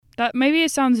That maybe it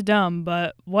sounds dumb,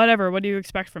 but whatever. What do you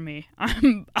expect from me?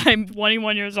 I'm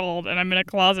 21 years old and I'm in a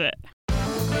closet.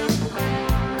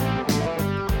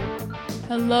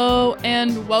 Hello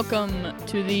and welcome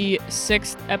to the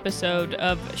 6th episode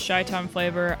of Shy Time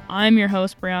Flavor. I'm your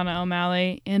host, Brianna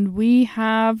O'Malley, and we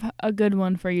have a good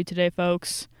one for you today,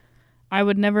 folks. I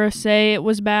would never say it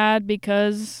was bad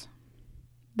because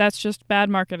that's just bad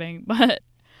marketing, but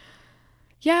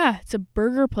yeah, it's a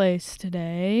burger place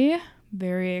today.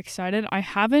 Very excited. I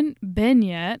haven't been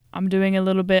yet. I'm doing a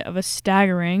little bit of a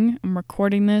staggering. I'm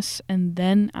recording this and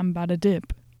then I'm about to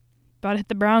dip. About to hit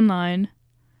the brown line.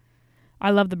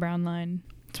 I love the brown line.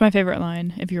 It's my favorite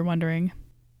line, if you're wondering.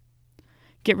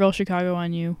 Get real Chicago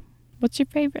on you. What's your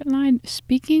favorite line?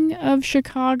 Speaking of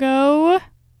Chicago,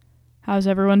 how's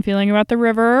everyone feeling about the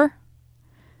river?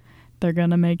 They're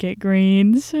gonna make it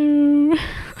green soon.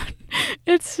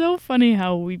 It's so funny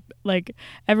how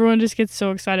everyone just gets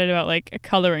so excited about,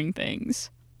 coloring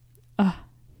things.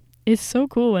 It's so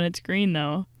cool when it's green,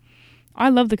 though. I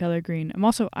love the color green. I'm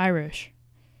also Irish.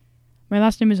 My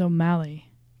last name is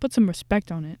O'Malley. Put some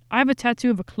respect on it. I have a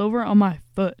tattoo of a clover on my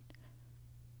foot.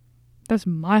 That's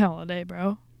my holiday,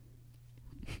 bro.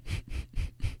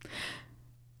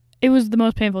 It was the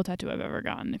most painful tattoo I've ever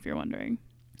gotten, if you're wondering.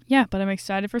 Yeah, but I'm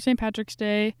excited for St. Patrick's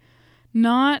Day.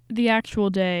 Not the actual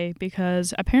day,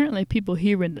 because apparently people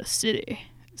here in the city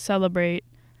celebrate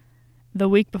the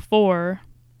week before,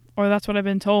 or that's what I've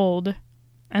been told,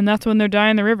 and that's when they're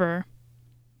dyeing the river.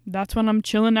 That's when I'm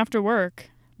chilling after work,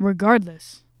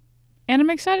 regardless. And I'm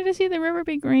excited to see the river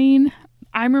be green.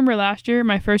 I remember last year,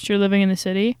 my first year living in the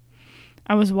city,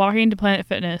 I was walking to Planet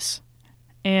Fitness,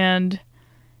 and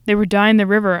they were dyeing the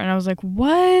river, and I was like,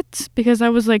 what? Because I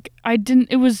was like, I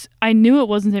knew it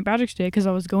wasn't St. Patrick's Day because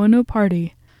I was going to a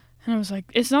party. And I was like,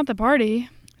 it's not the party.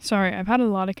 Sorry, I've had a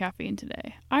lot of caffeine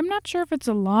today. I'm not sure if it's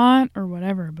a lot or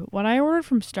whatever, but what I ordered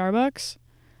from Starbucks,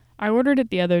 I ordered it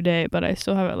the other day, but I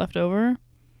still have it left over.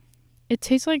 It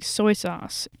tastes like soy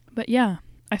sauce. But yeah,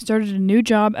 I started a new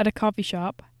job at a coffee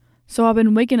shop, so I've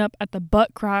been waking up at the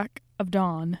butt crack of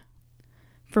dawn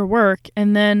for work,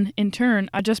 and then in turn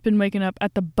I've just been waking up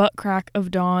at the butt crack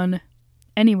of dawn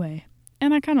anyway,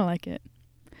 and I kind of like it.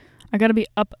 I gotta be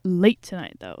up late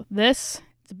tonight though. It's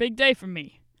a big day for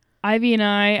me. Ivy and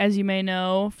I, as you may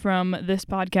know from this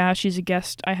podcast, she's a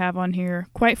guest I have on here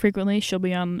quite frequently. She'll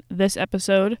be on this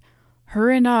episode.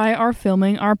 Her and I are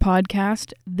filming our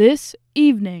podcast this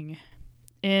evening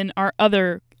in our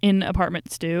other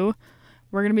in-apartment stew.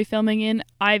 We're going to be filming in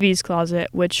Ivy's closet,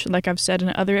 which, like I've said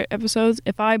in other episodes,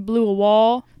 if I blew a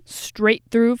wall straight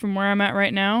through from where I'm at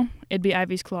right now, it'd be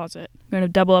Ivy's closet. We're going to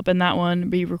double up in that one,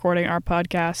 be recording our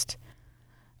podcast.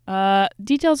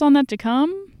 Details on that to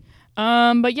come.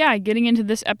 But yeah, getting into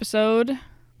this episode,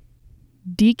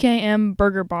 DKM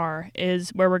Burger Bar is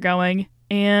where we're going,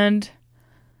 and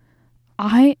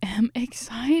I am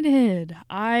excited.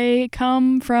 I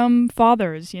come from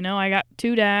fathers, I got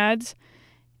 2 dads.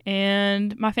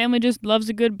 And my family just loves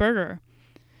a good burger.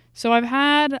 So I've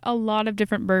had a lot of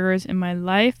different burgers in my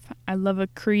life. I love a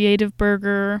creative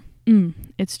burger.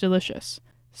 It's delicious.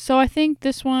 So I think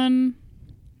this one,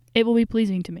 it will be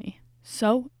pleasing to me.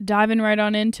 So diving right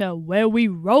on into where we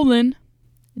rollin'.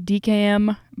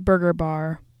 DKM Burger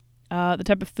Bar. The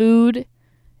type of food,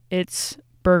 it's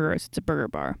burgers. It's a burger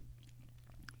bar.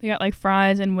 They got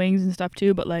fries and wings and stuff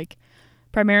too, but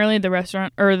primarily the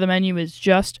restaurant or the menu is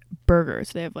just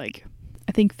burgers. They have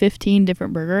I think 15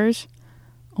 different burgers.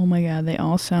 Oh my god, they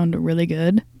all sound really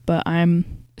good, but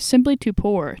I'm simply too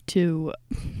poor to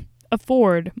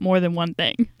afford more than one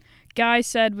thing. Guy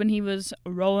said when he was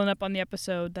rolling up on the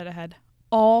episode that it had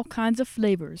all kinds of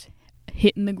flavors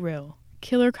hitting the grill.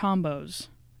 Killer combos,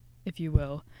 if you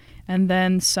will. And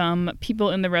then some people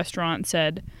in the restaurant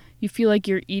said, you feel like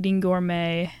you're eating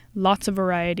gourmet, lots of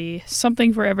variety,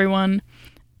 something for everyone.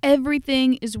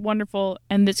 Everything is wonderful,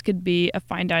 and this could be a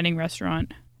fine dining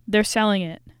restaurant. They're selling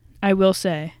it, I will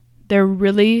say. They're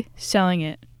really selling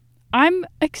it. I'm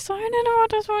excited about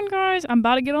this one, guys. I'm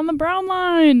about to get on the brown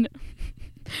line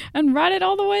and ride it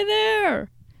all the way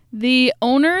there. The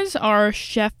owners are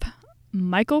Chef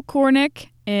Michael Cornick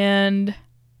and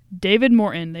David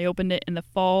Morton. They opened it in the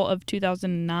fall of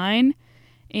 2009.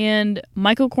 And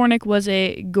Michael Cornick was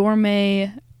a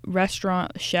gourmet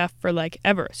restaurant chef for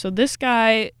ever. So this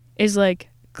guy is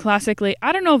classically,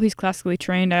 I don't know if he's classically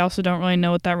trained. I also don't really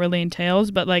know what that really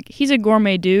entails, but he's a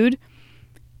gourmet dude.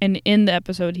 And in the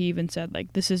episode, he even said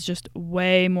this is just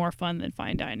way more fun than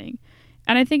fine dining.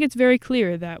 And I think it's very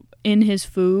clear that in his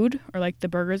food, or like the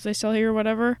burgers they sell here or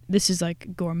whatever, this is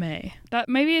like gourmet. That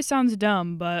maybe it sounds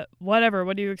dumb, but whatever.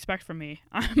 What do you expect from me?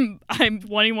 I'm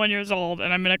 21 years old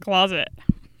and I'm in a closet.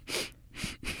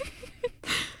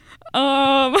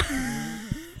 I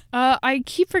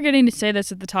keep forgetting to say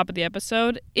this at the top of the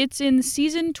episode. It's in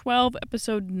season 12,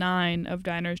 episode 9 of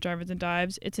Diners, Drivers, and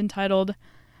Dives. It's entitled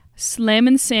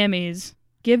Slammin' Sammy's.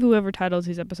 Give whoever titles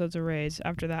these episodes a raise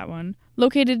after that one.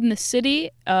 Located in the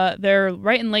city, they're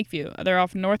right in Lakeview. They're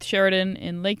off North Sheridan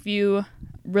in Lakeview,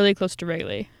 really close to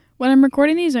Raleigh. When I'm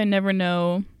recording these, I never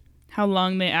know how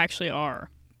long they actually are.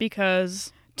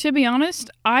 Because, to be honest,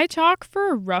 I talk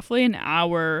for roughly an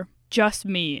hour, just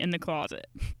me in the closet.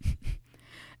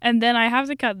 And then I have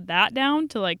to cut that down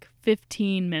to like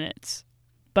 15 minutes.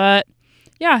 But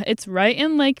yeah, it's right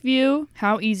in Lakeview.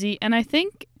 How easy. And I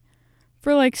think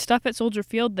for like stuff at Soldier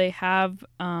Field, they have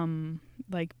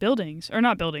like buildings. Or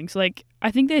not buildings. Like I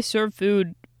think they serve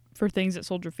food for things at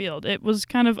Soldier Field. It was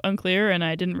kind of unclear and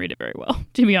I didn't read it very well,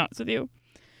 to be honest with you.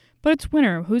 But it's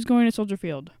winter. Who's going to Soldier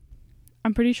Field?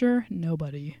 I'm pretty sure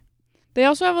nobody. They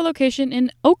also have a location in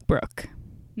Oakbrook.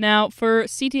 Now, for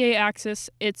CTA access,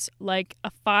 it's like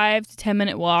a 5 to 10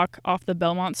 minute walk off the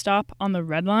Belmont stop on the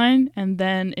Red Line. And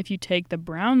then if you take the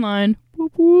Brown Line,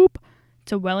 whoop whoop,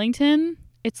 to Wellington,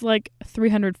 it's like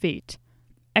 300 feet.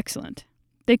 Excellent.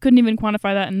 They couldn't even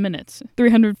quantify that in minutes.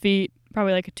 300 feet,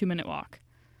 probably like a 2-minute walk.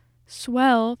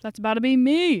 Swell, that's about to be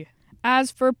me.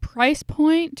 As for price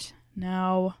point,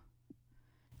 now,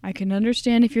 I can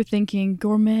understand if you're thinking,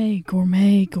 gourmet,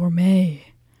 gourmet, gourmet.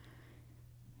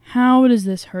 How does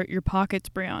this hurt your pockets,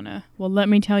 Brianna? Well, let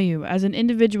me tell you, as an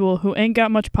individual who ain't got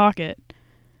much pocket,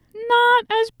 not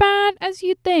as bad as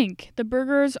you'd think. The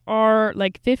burgers are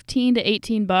like $15 to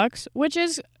 $18, which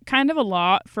is kind of a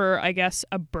lot for, I guess,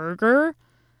 a burger.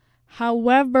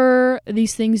 However,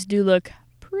 these things do look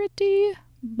pretty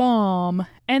bomb.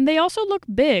 And they also look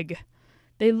big.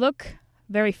 They look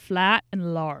very flat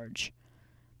and large.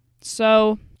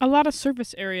 So, a lot of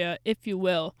surface area, if you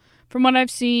will. From what I've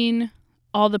seen,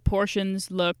 all the portions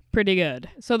look pretty good.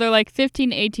 So they're like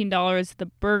 $15 to $18 the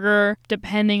burger,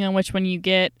 depending on which one you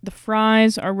get. The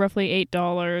fries are roughly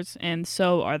 $8, and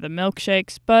so are the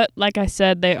milkshakes. But like I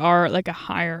said, they are like a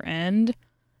higher end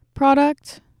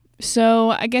product.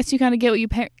 So I guess you kind of get what you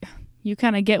pay. You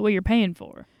kind of get what you're paying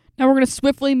for. Now we're going to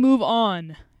swiftly move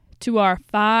on to our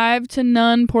 5 to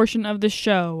none portion of the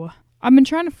show. I've been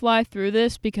trying to fly through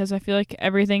this because I feel like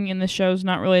everything in the show is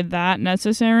not really that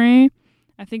necessary.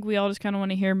 I think we all just kind of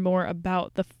want to hear more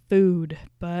about the food.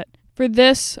 But for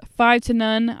this 5 to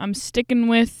none, I'm sticking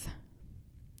with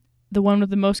the one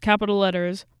with the most capital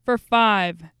letters. For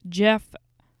 5, Jeff,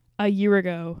 a year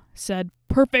ago, said,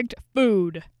 perfect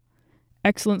food.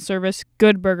 Excellent service,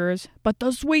 good burgers, but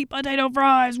the sweet potato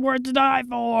fries were to die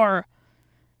for.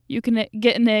 You can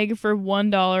get an egg for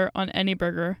 $1 on any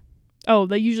burger. Oh,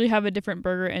 they usually have a different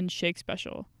burger and shake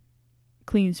special.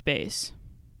 Clean space.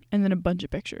 And then a bunch of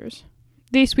pictures.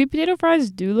 These sweet potato fries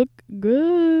do look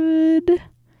good.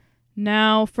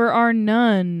 Now, for our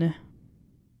none.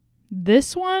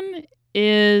 This one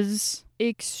is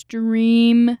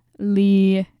extremely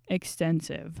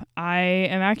extensive. I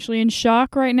am actually in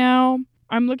shock right now.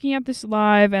 I'm looking at this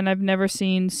live and I've never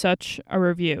seen such a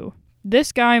review.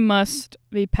 This guy must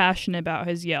be passionate about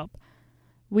his Yelp.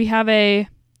 We have a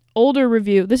older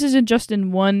review. This isn't just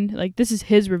in one, like this is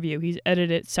his review. He's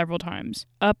edited it several times.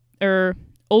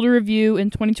 Older review in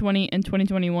 2020 and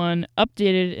 2021,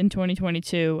 updated in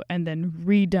 2022, and then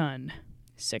redone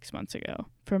 6 months ago.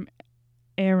 From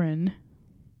Aaron,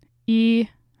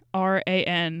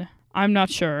 E-R-A-N. I'm not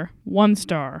sure. 1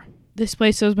 star. This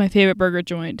place is my favorite burger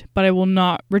joint, but I will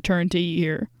not return to eat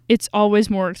here. It's always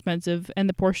more expensive, and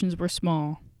the portions were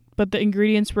small. But the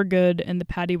ingredients were good, and the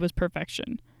patty was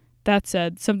perfection. That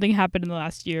said, something happened in the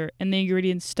last year, and the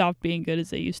ingredients stopped being good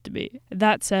as they used to be.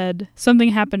 That said, something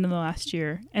happened in the last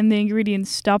year, and the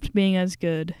ingredients stopped being as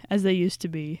good as they used to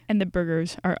be, and the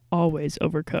burgers are always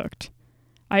overcooked.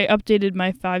 I updated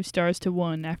my 5 stars to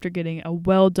 1 after getting a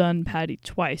well-done patty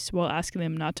twice while asking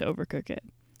them not to overcook it.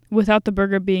 Without the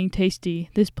burger being tasty,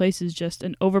 this place is just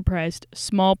an overpriced,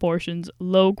 small portions,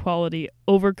 low-quality,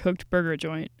 overcooked burger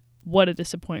joint. What a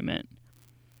disappointment.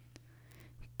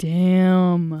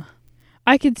 Damn.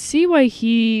 I could see why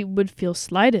he would feel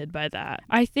slighted by that.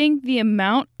 I think the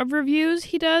amount of reviews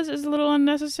he does is a little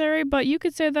unnecessary, but you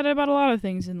could say that about a lot of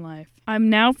things in life.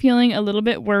 I'm now feeling a little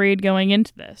bit worried going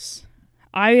into this.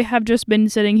 I have just been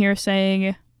sitting here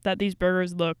saying that these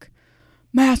burgers look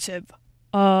massive,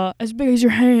 as big as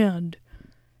your hand,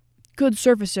 good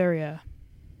surface area.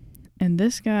 And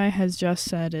this guy has just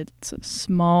said it's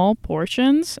small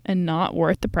portions and not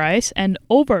worth the price and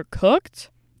overcooked?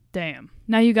 Damn.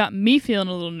 Now you got me feeling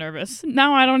a little nervous.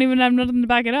 Now I don't even have nothing to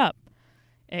back it up.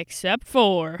 Except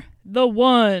for the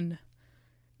one,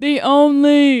 the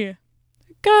only,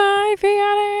 Guy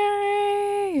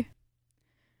Fieri.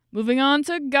 Moving on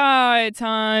to Guy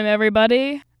time,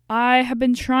 everybody. I have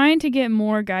been trying to get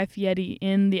more Guy Fieri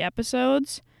in the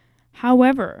episodes.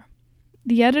 However,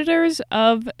 the editors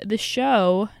of the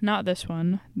show, not this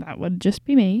one, that would just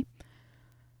be me,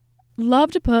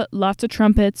 love to put lots of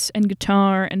trumpets and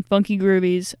guitar and funky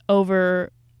groovies over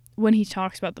when he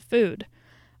talks about the food.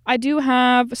 I do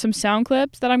have some sound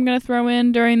clips that I'm going to throw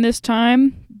in during this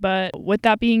time, but with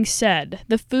that being said,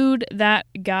 the food that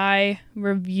Guy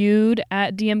reviewed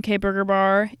at DMK Burger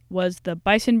Bar was the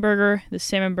bison burger, the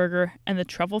salmon burger, and the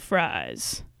truffle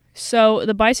fries. So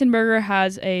the bison burger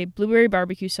has a blueberry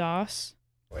barbecue sauce.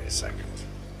 Wait a second.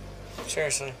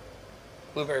 Seriously?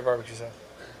 Blueberry barbecue sauce?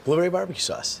 Blueberry barbecue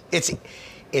sauce.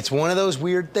 It's one of those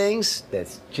weird things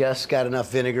that's just got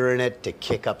enough vinegar in it to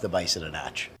kick up the bison a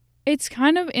notch. It's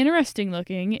kind of interesting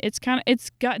looking. It's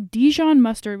got Dijon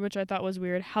mustard, which I thought was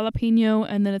weird, jalapeno,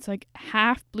 and then it's like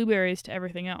half blueberries to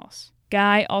everything else.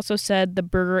 Guy also said the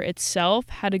burger itself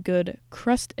had a good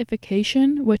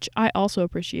crustification, which I also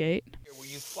appreciate. Where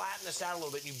you flatten this out a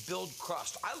little bit and you build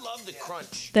crust. I love the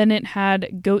crunch. Then it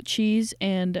had goat cheese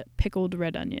and pickled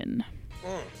red onion.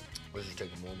 Let's just take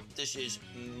a moment. This is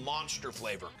monster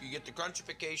flavor. You get the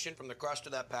crunchification from the crust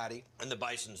of that patty, and the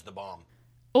bison's the bomb.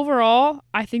 Overall,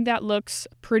 I think that looks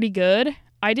pretty good.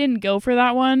 I didn't go for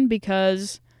that one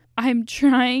because I'm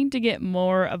trying to get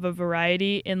more of a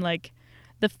variety in like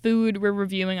the food we're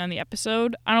reviewing on the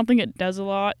episode. I don't think it does a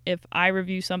lot if I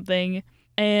review something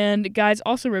and guys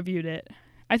also reviewed it.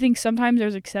 I think sometimes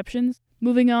there's exceptions.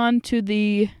 Moving on to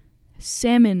the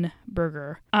salmon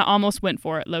burger. I almost went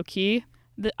for it low-key.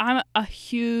 I'm a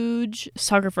huge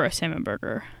sucker for a salmon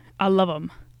burger. I love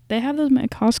them. They have those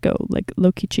at Costco, like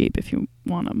low-key cheap if you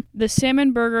want them. The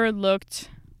salmon burger looked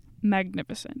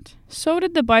magnificent. So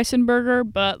did the bison burger,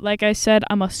 but like I said,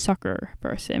 I'm a sucker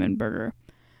for a salmon burger.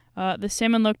 The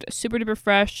salmon looked super duper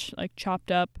fresh, like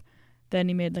chopped up. Then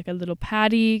he made like a little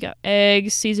patty, got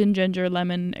eggs, seasoned ginger,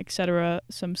 lemon, etc.,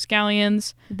 some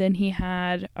scallions. Then he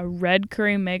had a red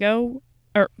curry mango,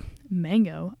 a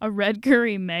red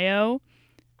curry mayo,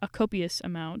 a copious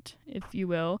amount, if you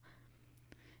will.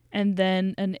 And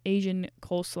then an Asian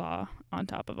coleslaw on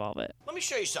top of all of it. Let me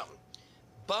show you something.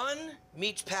 Bun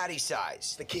meets patty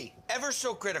size. The key. Ever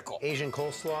so critical. Asian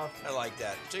coleslaw. I like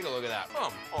that. Take a look at that.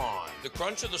 Come on. The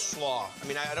crunch of the slaw. I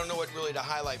mean, I don't know what really to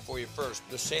highlight for you first.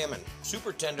 The salmon.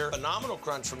 Super tender. Phenomenal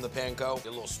crunch from the panko. A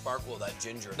little sparkle of that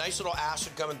ginger. Nice little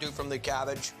acid coming through from the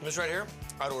cabbage. This right here,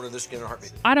 I'd order this in a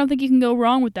heartbeat. I don't think you can go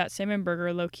wrong with that salmon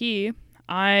burger, low-key.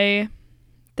 I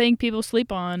think people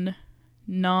sleep on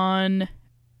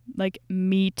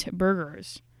meat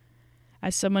burgers.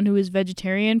 As someone who is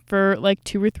vegetarian for like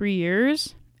 2 or 3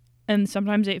 years and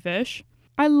sometimes ate fish,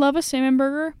 I love a salmon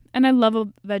burger and I love a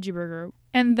veggie burger.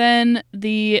 And then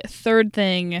the third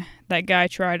thing that Guy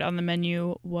tried on the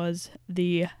menu was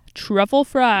the truffle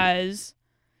fries.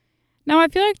 Now I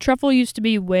feel like truffle used to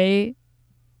be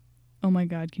oh my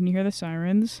god, can you hear the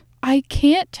sirens? I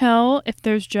can't tell if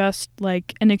there's just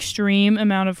like an extreme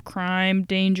amount of crime,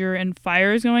 danger, and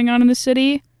fires going on in the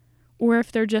city, or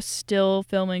if they're just still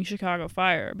filming Chicago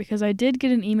Fire, because I did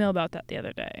get an email about that the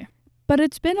other day. But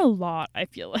it's been a lot, I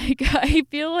feel like. I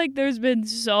feel like there's been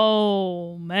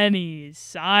so many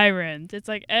sirens. It's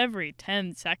like every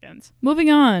 10 seconds. Moving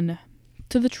on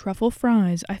to the truffle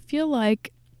fries. I feel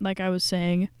like I was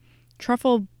saying,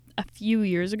 truffle a few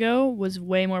years ago was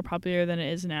way more popular than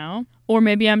it is now. Or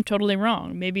maybe I'm totally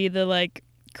wrong. Maybe the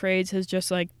craze has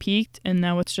just peaked and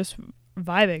now it's just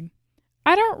vibing.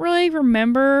 I don't really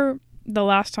remember the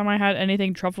last time I had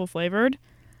anything truffle flavored.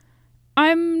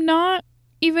 I'm not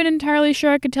even entirely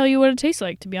sure I could tell you what it tastes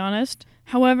like, to be honest.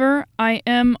 However, I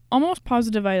am almost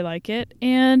positive I like it,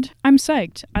 and I'm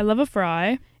psyched. I love a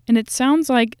fry, and it sounds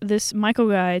like this Michael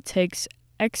guy takes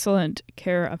excellent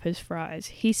care of his fries.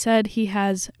 He said he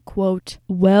has, quote,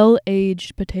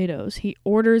 well-aged potatoes. He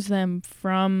orders them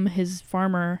from his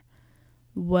farmer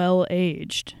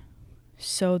well-aged.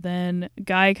 So then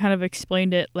Guy kind of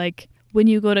explained it like, when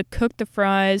you go to cook the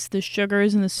fries, the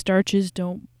sugars and the starches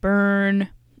don't burn,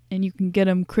 and you can get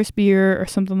them crispier or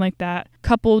something like that.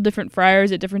 Couple different fryers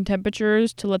at different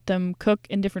temperatures to let them cook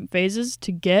in different phases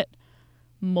to get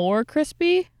more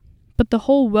crispy. But the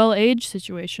whole well-aged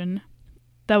situation,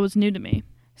 that was new to me.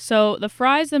 So the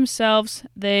fries themselves,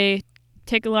 they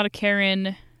take a lot of care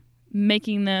in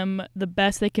making them the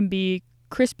best they can be,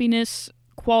 crispiness,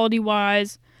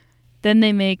 quality-wise. Then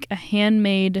they make a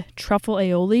handmade truffle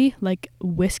aioli,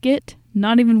 whisk it,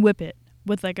 not even whip it,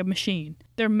 with a machine.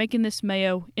 They're making this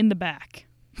mayo in the back.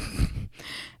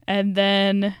 And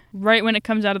then right when it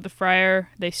comes out of the fryer,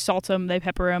 they salt them, they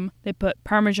pepper them, they put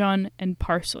Parmesan and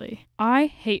parsley. I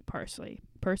hate parsley.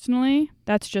 Personally,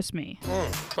 that's just me.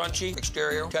 Crunchy,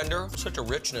 exterior, tender, such a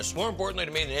richness. More importantly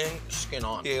to me than anything, skin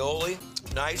on. The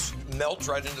aioli, nice, melts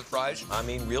right into the fries. I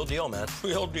mean, real deal, man.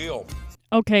 Real deal.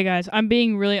 Okay, guys, I'm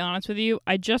being really honest with you.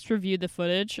 I just reviewed the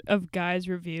footage of guys'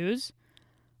 reviews.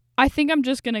 I think I'm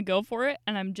just going to go for it,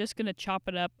 and I'm just going to chop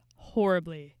it up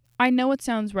horribly. I know it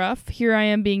sounds rough. Here I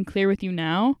am being clear with you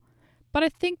now. But I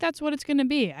think that's what it's going to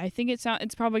be. I think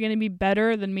it's probably going to be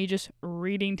better than me just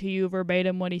reading to you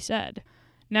verbatim what he said.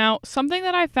 Now, something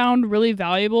that I found really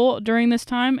valuable during this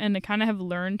time and to kind of have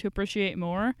learned to appreciate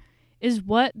more is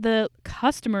what the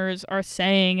customers are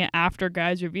saying after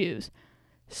guys' reviews.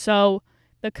 So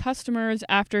the customers,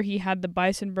 after he had the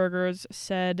bison burgers,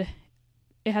 said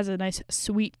it has a nice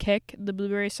sweet kick, the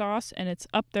blueberry sauce, and it's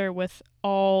up there with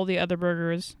all the other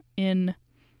burgers in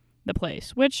the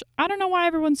place, which I don't know why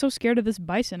everyone's so scared of this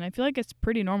bison. I feel like it's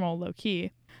pretty normal,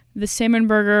 low-key. The salmon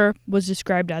burger was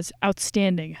described as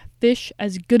outstanding. Fish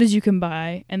as good as you can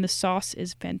buy, and the sauce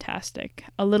is fantastic.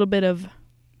 A little bit of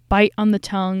bite on the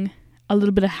tongue, a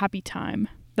little bit of happy time.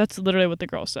 That's literally what the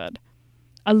girl said.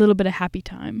 A little bit of happy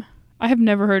time. I have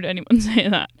never heard anyone say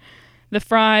that. The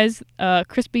fries,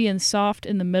 crispy and soft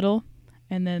in the middle,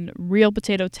 and then real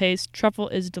potato taste. Truffle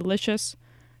is delicious.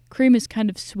 Cream is kind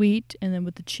of sweet, and then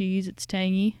with the cheese, it's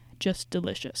tangy. Just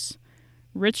delicious.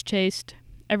 Rich taste.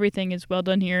 Everything is well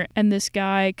done here. And this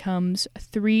guy comes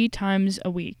 3 times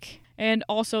a week. And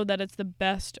also that it's the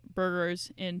best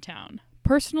burgers in town.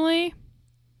 Personally,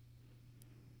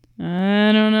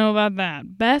 I don't know about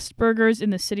that. Best burgers in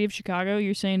the city of Chicago,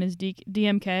 you're saying is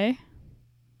DMK?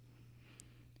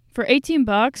 For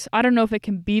 $18, I don't know if it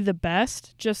can be the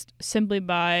best, just simply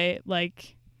by,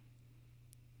 like,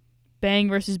 bang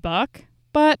versus buck.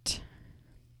 But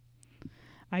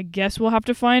I guess we'll have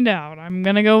to find out. I'm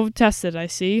gonna go test it, I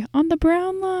see, on the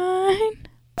brown line.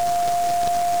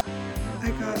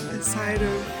 I got a side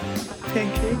of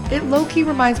pancake. It low-key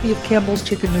reminds me of Campbell's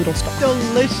chicken noodle stock.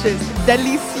 Delicious.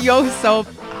 Delicioso.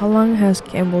 How long has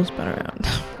Campbell's been around?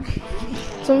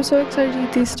 So I'm so excited to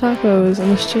eat these tacos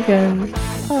and this chicken.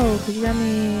 Oh, could you grab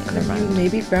me... Never mind.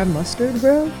 Maybe grab mustard,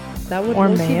 bro? That would Or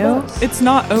low-key mayo? bust. It's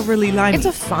not overly limey. It's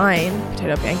a fine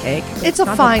potato pancake. It's a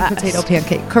not the fine best. potato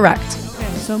pancake. Correct.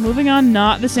 Okay, so moving on,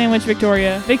 not the sandwich,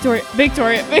 Victoria. Victoria's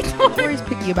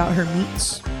picky about her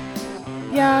meats.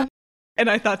 Yeah. And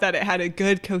I thought that it had a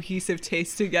good cohesive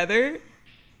taste together.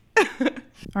 All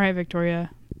right, Victoria.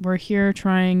 We're here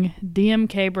trying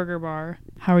DMK Burger Bar.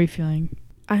 How are you feeling?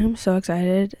 I am so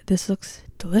excited. This looks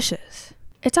delicious.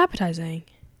 It's appetizing.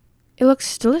 It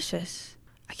looks delicious.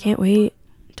 I can't wait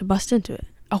to bust into it.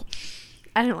 Oh,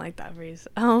 I didn't like that phrase.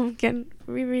 Can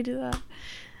we redo that?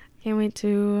 Can't wait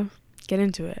to get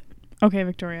into it. Okay,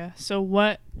 Victoria. So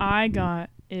what I got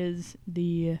is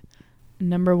the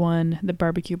number one, the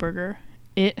barbecue burger.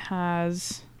 It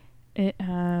has Grilled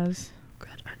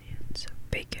onions,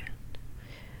 bacon.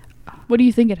 What do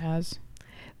you think it has?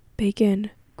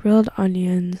 Bacon, grilled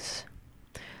onions,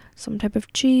 some type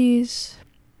of cheese,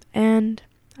 and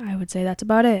I would say that's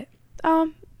about it.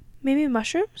 Maybe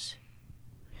mushrooms?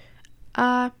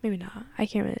 Maybe not. I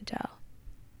can't really tell.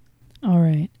 All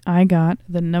right. I got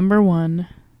the number one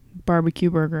barbecue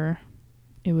burger.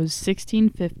 It was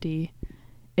 $16.50.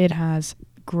 It has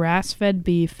grass-fed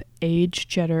beef, aged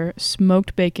cheddar,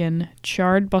 smoked bacon,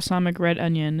 charred balsamic red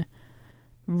onion,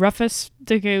 Ruffus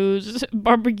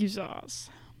barbecue sauce.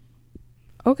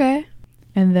 Okay.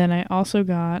 And then I also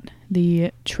got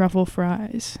the truffle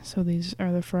fries. So these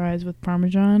are the fries with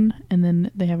Parmesan, and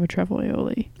then they have a truffle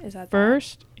aioli. Is that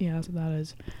First, yeah, that's what that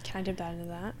is. Can I dip that into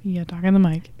that? Yeah, talk on the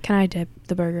mic. Can I dip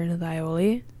the burger into the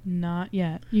aioli? Not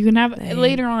yet. You can have Dang.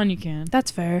 later on. You can.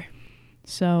 That's fair.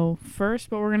 So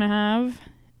first, what we're gonna have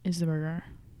is the burger.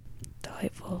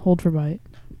 Delightful. Hold for bite.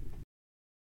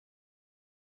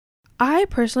 I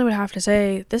personally would have to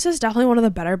say this is definitely one of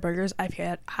the better burgers I've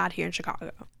had here in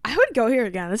Chicago. I would go here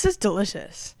again. This is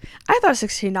delicious. I thought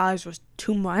 $16 was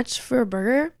too much for a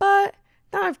burger, but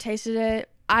now I've tasted it,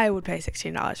 I would pay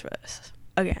 $16 for this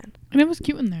again. And it was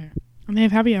cute in there. And they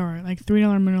have happy hour, like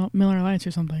 $3 Miller Lights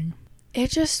or something.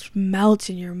 It just melts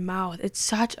in your mouth. It's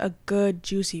such a good,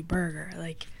 juicy burger.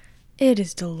 Like, it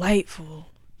is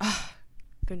delightful. Ah,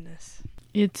 goodness.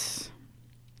 It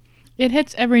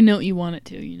hits every note you want it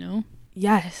to, you know?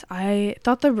 Yes, I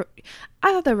thought the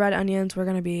red onions were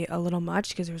gonna be a little much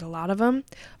because there's a lot of them,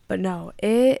 but no,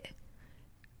 it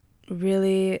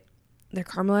really, they're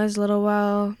caramelized a little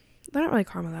well. They're not really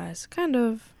caramelized, kind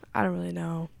of. I don't really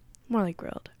know, more like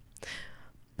grilled.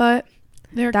 But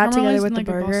They're that together caramelized with in, the like,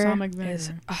 a burger balsamic vinegar.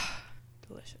 is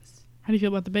delicious. How do you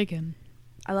feel about the bacon?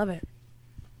 I love it.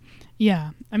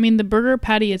 Yeah, I mean the burger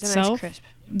patty It's a nice itself. crisp.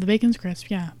 The bacon's crisp,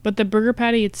 yeah. But the burger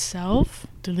patty itself,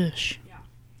 delish.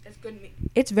 It's good meat.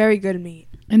 It's very good meat.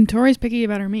 And Tori's picky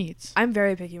about her meats. I'm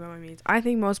very picky about my meats. I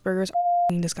think most burgers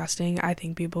are disgusting. I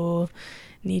think people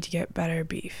need to get better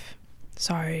beef.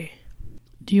 Sorry.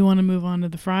 Do you want to move on to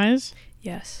the fries?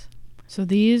 Yes. So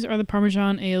these are the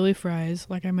Parmesan aioli fries,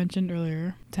 like I mentioned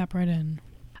earlier. Tap right in.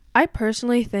 I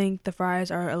personally think the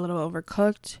fries are a little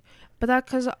overcooked, but that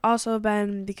could also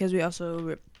been because we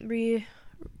also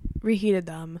reheated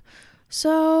them.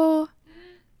 So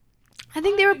I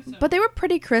think they were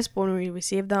pretty crisp when we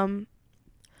received them.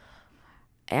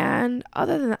 And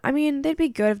other than that, I mean, they'd be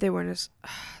good if they weren't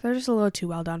they're just a little too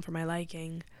well done for my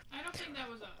liking. I don't think that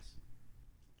was us.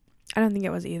 I don't think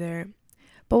it was either.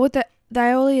 But with the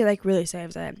aioli, like, really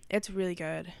saves it. It's really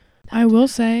good. I will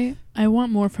say, I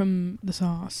want more from the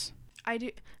sauce. I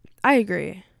do. I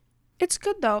agree. It's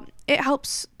good, though. It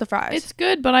helps the fries. It's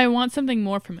good, but I want something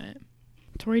more from it.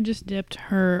 Tori just dipped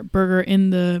her burger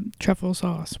in the truffle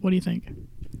sauce. What do you think?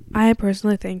 I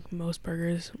personally think most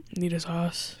burgers need a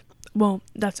sauce. Well,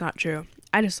 that's not true.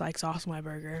 I just like sauce on my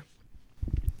burger.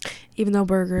 Even though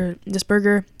this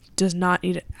burger does not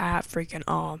need it at freaking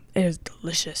all. It is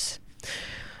delicious.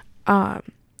 But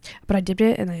I dipped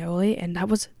it in the aioli, and that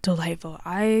was delightful.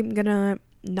 I'm gonna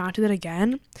not do that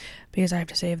again because I have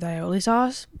to save the aioli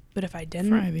sauce. But if I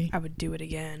didn't, I would do it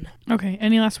again. Okay.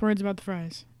 Any last words about the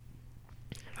fries?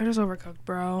 I just overcooked,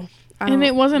 bro. And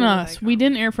it wasn't us. We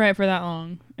didn't air fry it for that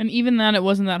long, and even that, it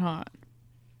wasn't that hot.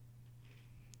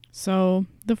 So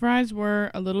the fries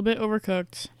were a little bit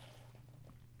overcooked,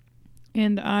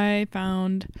 and I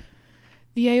found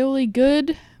the aioli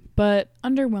good, but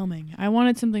underwhelming. I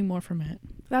wanted something more from it.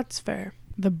 That's fair.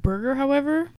 The burger,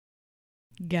 however,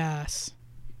 gas.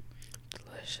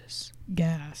 Delicious.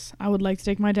 Gas. I would like to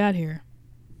take my dad here.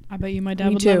 I bet you my dad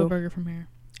Me would love too. a burger from here.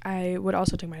 I would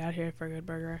also take my dad here for a good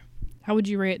burger. How would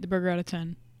you rate the burger out of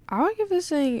 10? I would give this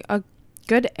thing a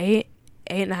good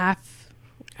 8.5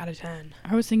 out of 10.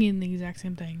 I was thinking the exact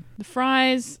same thing. The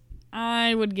fries,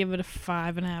 I would give it a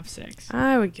 5.5, 6.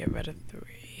 I would give it a 3.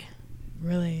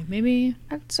 Really? Maybe?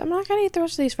 I'm not gonna eat the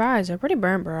rest of these fries. They're pretty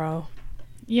burnt, bro.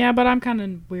 Yeah, but I'm kind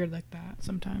of weird like that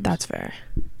sometimes. That's fair.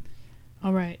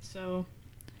 All right, so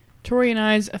Tori and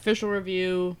I's official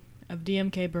review of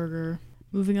DMK Burger.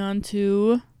 Moving on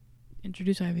to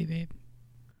introduce Ivy, babe.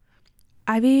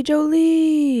 Ivy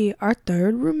Jolie, our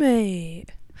third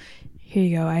roommate. Here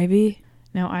you go, Ivy.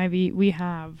 Now, Ivy, we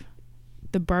have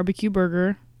the barbecue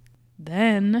burger.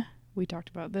 Then we talked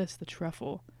about this, the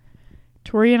truffle.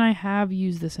 Tori and I have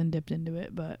used this and dipped into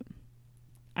it, but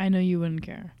I know you wouldn't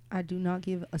care. I do not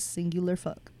give a singular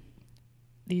fuck.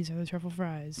 These are the truffle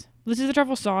fries. This is the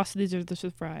truffle sauce. These are the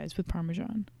fries with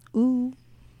Parmesan. Ooh.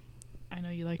 I know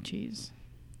you like cheese.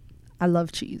 I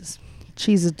love cheese.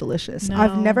 Cheese is delicious. No.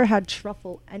 I've never had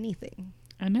truffle anything.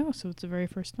 I know, so it's the very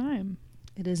first time.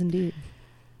 It is indeed.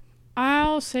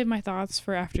 I'll save my thoughts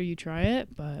for after you try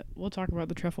it, but we'll talk about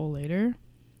the truffle later.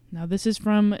 Now, this is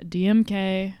from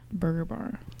DMK Burger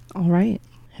Bar. All right.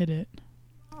 Hit it.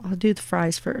 I'll do the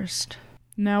fries first.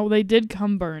 Now, they did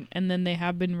come burnt, and then they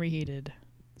have been reheated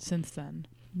since then.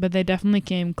 But they definitely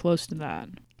came close to that.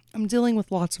 I'm dealing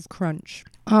with lots of crunch.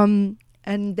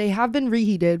 And they have been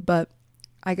reheated, but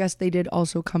I guess they did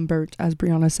also come burnt, as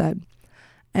Brianna said.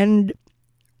 And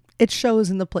it shows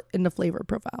in the flavor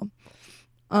profile.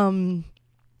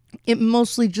 It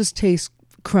mostly just tastes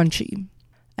crunchy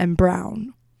and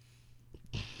brown.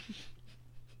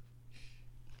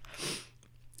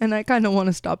 And I kind of want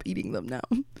to stop eating them now.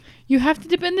 You have to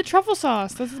dip in the truffle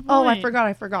sauce. That's the point. Oh, I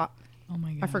forgot. Oh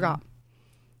my god. I forgot.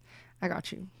 I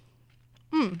got you.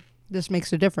 This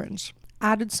makes a difference.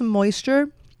 Added some moisture,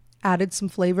 added some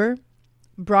flavor,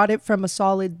 brought it from a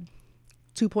solid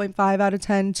 2.5 out of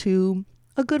 10 to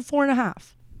a good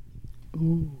 4.5.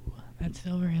 Ooh, that's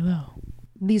still very low.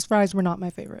 These fries were not my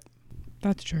favorite.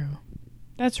 That's true.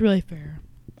 That's really fair.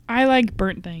 I like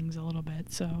burnt things a little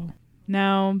bit, so.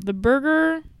 Now, the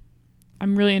burger,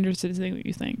 I'm really interested to see what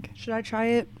you think. Should I try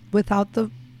it without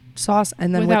the sauce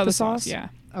and then Without with the sauce? Yeah.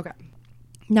 Okay.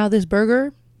 Now this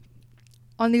burger,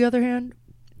 on the other hand,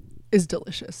 is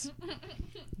delicious.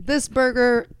 This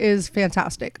burger is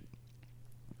fantastic.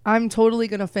 I'm totally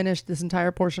going to finish this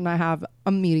entire portion I have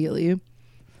immediately.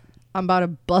 I'm about to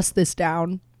bust this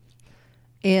down,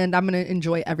 and I'm going to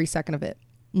enjoy every second of it.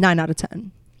 9 out of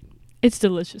 10. It's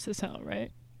delicious as hell,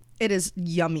 right? It is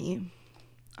yummy.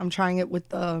 I'm trying it with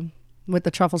the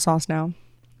truffle sauce now.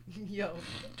 Yo.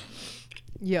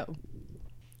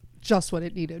 Just what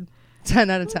it needed. 10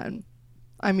 out of 10.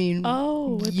 I mean,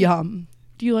 yum.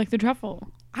 Do you like the truffle?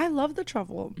 I love the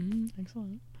truffle.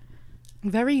 Excellent.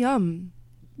 Very yum.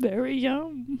 Very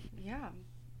yum. Yeah.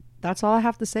 That's all I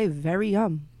have to say. Very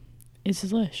yum. It's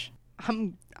delish.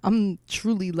 I'm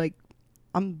truly like,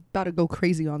 I'm about to go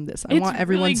crazy on this. I It's want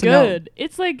everyone really to know. good.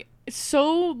 It's like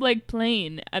so like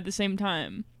plain at the same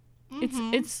time.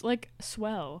 It's like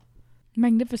swell,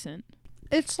 magnificent.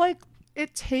 It's like,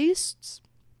 it tastes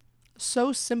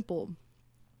so simple,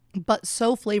 but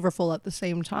so flavorful at the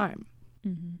same time.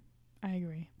 I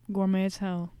agree. Gourmet as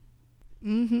hell.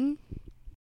 Mm-hmm.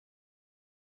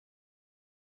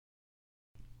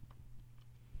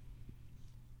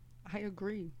 I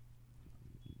agree.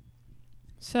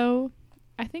 So,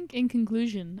 I think in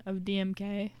conclusion of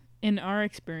DMK, in our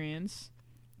experience,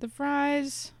 the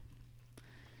fries,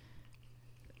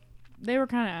 they were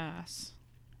kind of ass.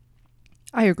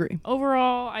 I agree.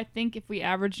 Overall, I think if we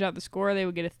averaged out the score, they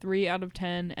would get a 3 out of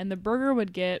 10, and the burger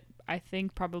would get, I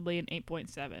think, probably an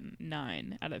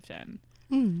 8.79 out of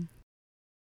 10.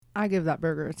 I give that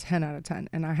burger a 10 out of 10,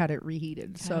 and I had it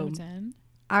reheated. 10 So out of 10?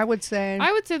 I would say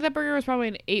that burger was probably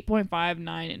an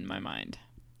 8.59 in my mind.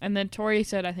 And then Tori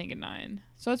said, I think, a 9.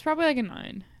 So it's probably like a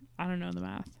 9. I don't know the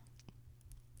math.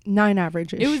 9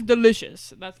 average. It was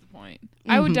delicious. That's the point.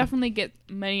 I would definitely get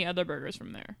many other burgers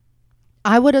from there.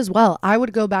 I would as well. I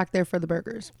would go back there for the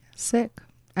burgers. Sick.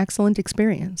 Excellent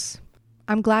experience.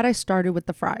 I'm glad I started with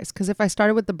the fries, because if I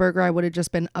started with the burger, I would have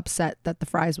just been upset that the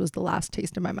fries was the last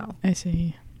taste in my mouth. I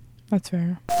see. That's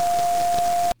fair.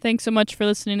 Thanks so much for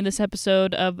listening to this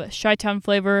episode of Chi-Town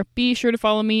Flavor. Be sure to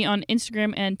follow me on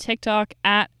Instagram and TikTok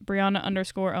at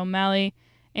Brianna_O'Malley.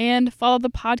 And follow the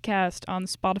podcast on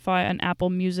Spotify and Apple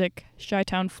Music.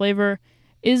 Chi-Town Flavor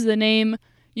is the name.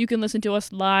 You can listen to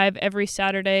us live every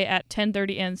Saturday at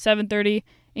 10:30 and 7:30.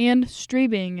 And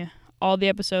streaming. All the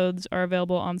episodes are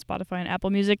available on Spotify and Apple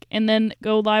Music. And then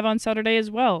go live on Saturday as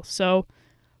well. So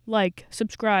like,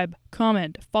 subscribe,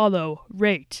 comment, follow,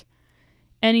 rate.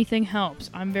 Anything helps.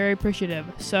 I'm very appreciative.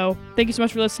 So thank you so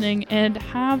much for listening, and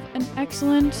have an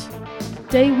excellent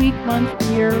day, week, month,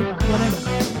 year,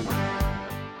 whatever.